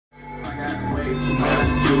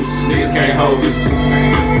loose, niggas can't hold me.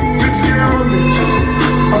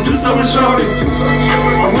 I'm just over shorty.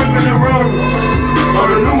 I'm whipping and rolling on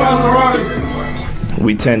the new Maserati.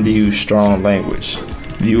 We tend to use strong language.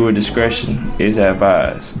 Viewer discretion is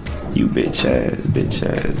advised. You bitch ass, bitch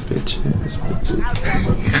ass, bitch ass, bitch ass.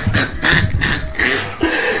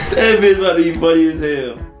 That bitch about to be funny as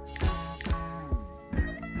hell.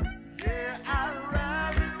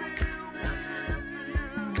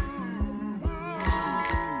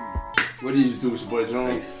 What did you do, it's your boy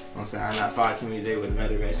Jones? I'm saying I'm not far from me today with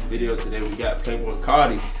another reaction video. Today we got Playboi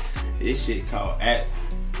Carti. This shit called At,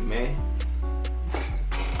 man.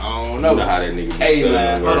 I don't know. You know how that nigga be hey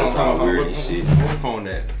man, hold on, weird and shit. Where the phone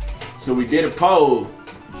at? So we did a poll.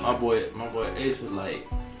 My boy Ace was like,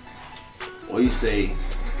 what you say?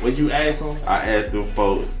 What'd you ask him? I asked them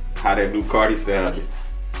folks how that new Carti sounded.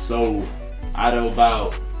 So out of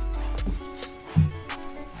about,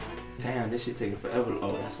 damn, this shit taking forever.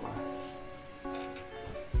 Oh, that's why.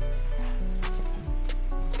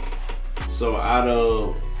 So out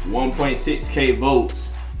of 1.6K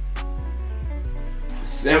votes,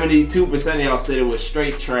 72% of y'all said it was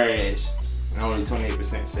straight trash, and only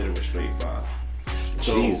 28% said it was straight fire.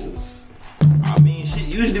 So, Jesus. I mean, shit,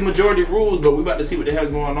 usually majority rules, but we about to see what the hell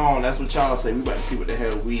going on. That's what y'all say. We about to see what the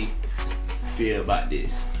hell we feel about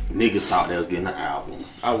this. Niggas thought they was getting an album.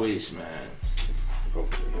 I wish, man.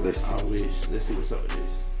 Okay, let's see. I wish. Let's see what's up with this.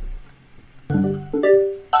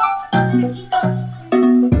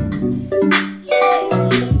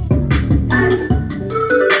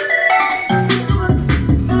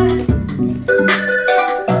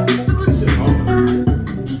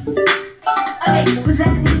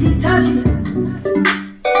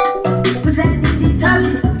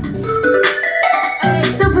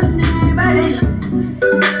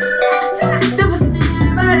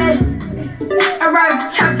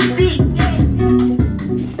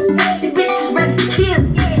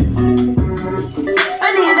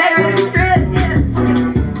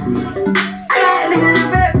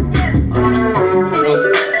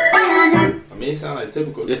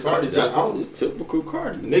 Typical. It's typical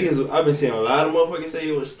Carti. Niggas, I've been seeing a lot of motherfuckers say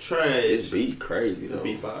it was trash. It's beat crazy though.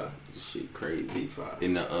 Beat fire. This shit crazy. Beat fire.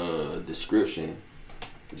 In the description,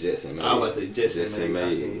 Jetson made. I was about to say Jetson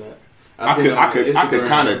made. I could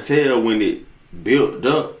kind of tell when it built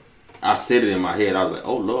up. I said it in my head. I was like,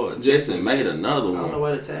 oh Lord, Jetson made another one. I don't know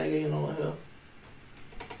why the tag ain't on here.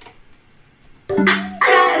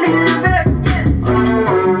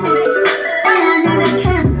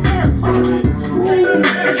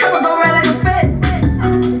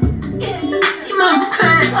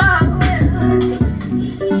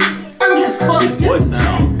 Voice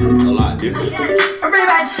sound a lot different. I'm ready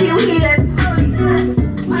about the shit we hear the police.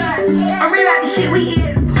 I'm ready about the shit we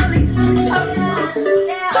hear the police. Who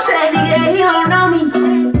said that nigga that he don't know me?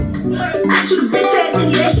 I shoot a bitch ass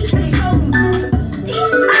nigga that he can't know me. I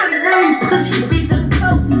already know you pussy, you bitch don't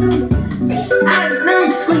know me. I already know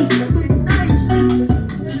you sweet.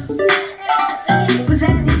 Was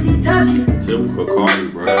that nigga touching? Typical Carti,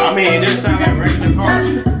 bro. I mean, that sound like regular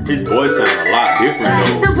Carti. His voice sound a lot different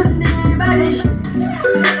though.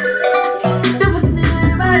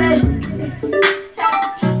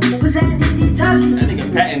 That nigga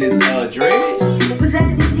patting his dread. Was that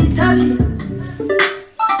nigga touching?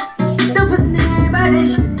 That wasn't everybody.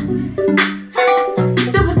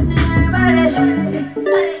 That wasn't everybody.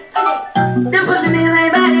 That wasn't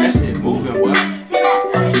everybody. That shit moving, boy.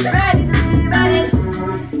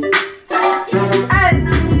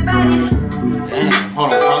 Damn,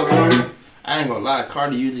 hold on. I ain't gonna lie,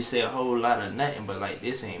 Carti usually say a whole lot of nothing, but like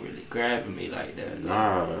this ain't really grabbing me like that.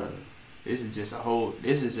 Nah. This is just a whole.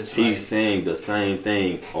 This is just. He's like, saying the same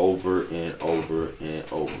thing over and over and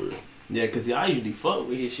over. Yeah, cause I usually fuck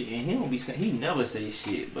with his shit, and he don't be saying. He never say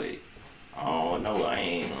shit, but I don't know. I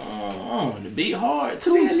ain't. The beat hard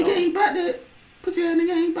too. Pussy ass nigga ain't about that. Pussy ass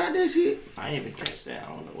nigga ain't about that shit. I ain't even catch that. I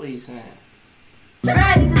don't know what he's saying.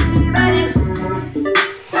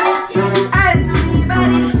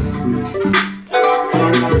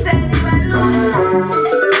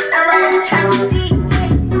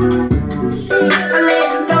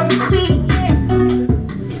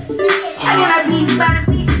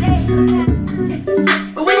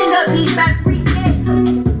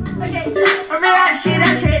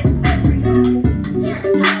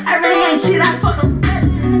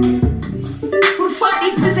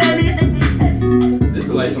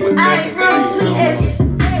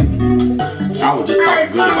 I was just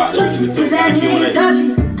talking good about this in the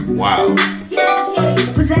Q&A. Wow. He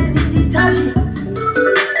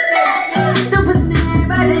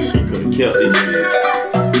could have kept this shit.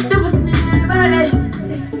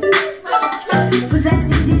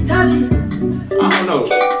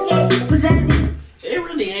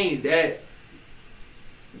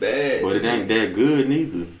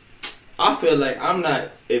 feel like I'm not.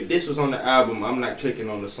 If this was on the album, I'm not clicking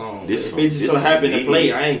on the song. This if it just so happened to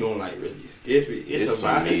play, I ain't gonna like really skip it. It's This a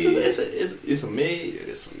vibe. some It's a mid. Yeah,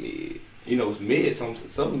 this some mid. You know, it's mid.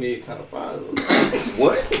 Some mid kind of fire.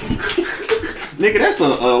 What? Nigga, that's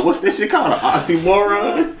a what's that shit called? An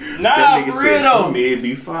oxymoron? Nah, that nigga for real said some though. mid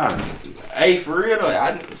be fire. Hey, for real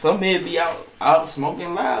though, some men be out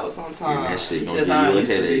smoking loud sometimes. And that shit gonna That's give how you it a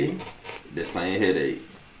used to be. headache. The same headache.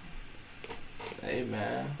 Hey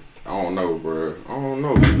man, I don't know, bro. I don't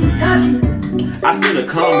know. I seen a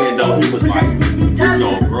comment though. He was like, "It's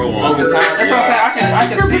gonna grow on over time." That's what I'm saying. I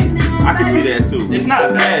can see. I can see that too. It's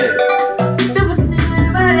not bad.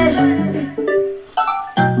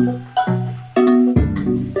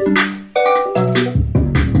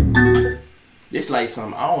 It's like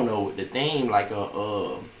some, I don't know, the theme like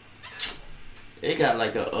it got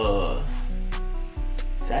like a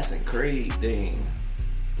Assassin's Creed thing,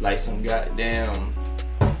 like some goddamn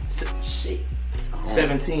shit.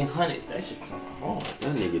 1700s, that shit come hard.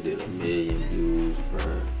 That nigga did 1 million views,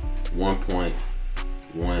 bro.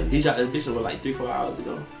 1.1. He dropped this bitch over like 3-4 hours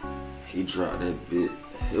ago. He dropped that bit.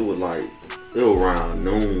 It was around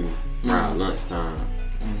noon, around lunchtime.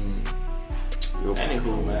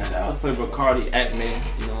 Anywho, man, that was Playboi Carti at Man.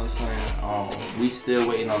 You know what I'm saying? We still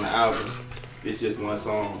waiting on the album. It's just one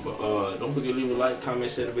song, but don't forget to leave a like, comment,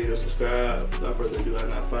 share the video, subscribe. Without further ado, I'm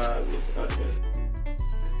not 5. It's out there.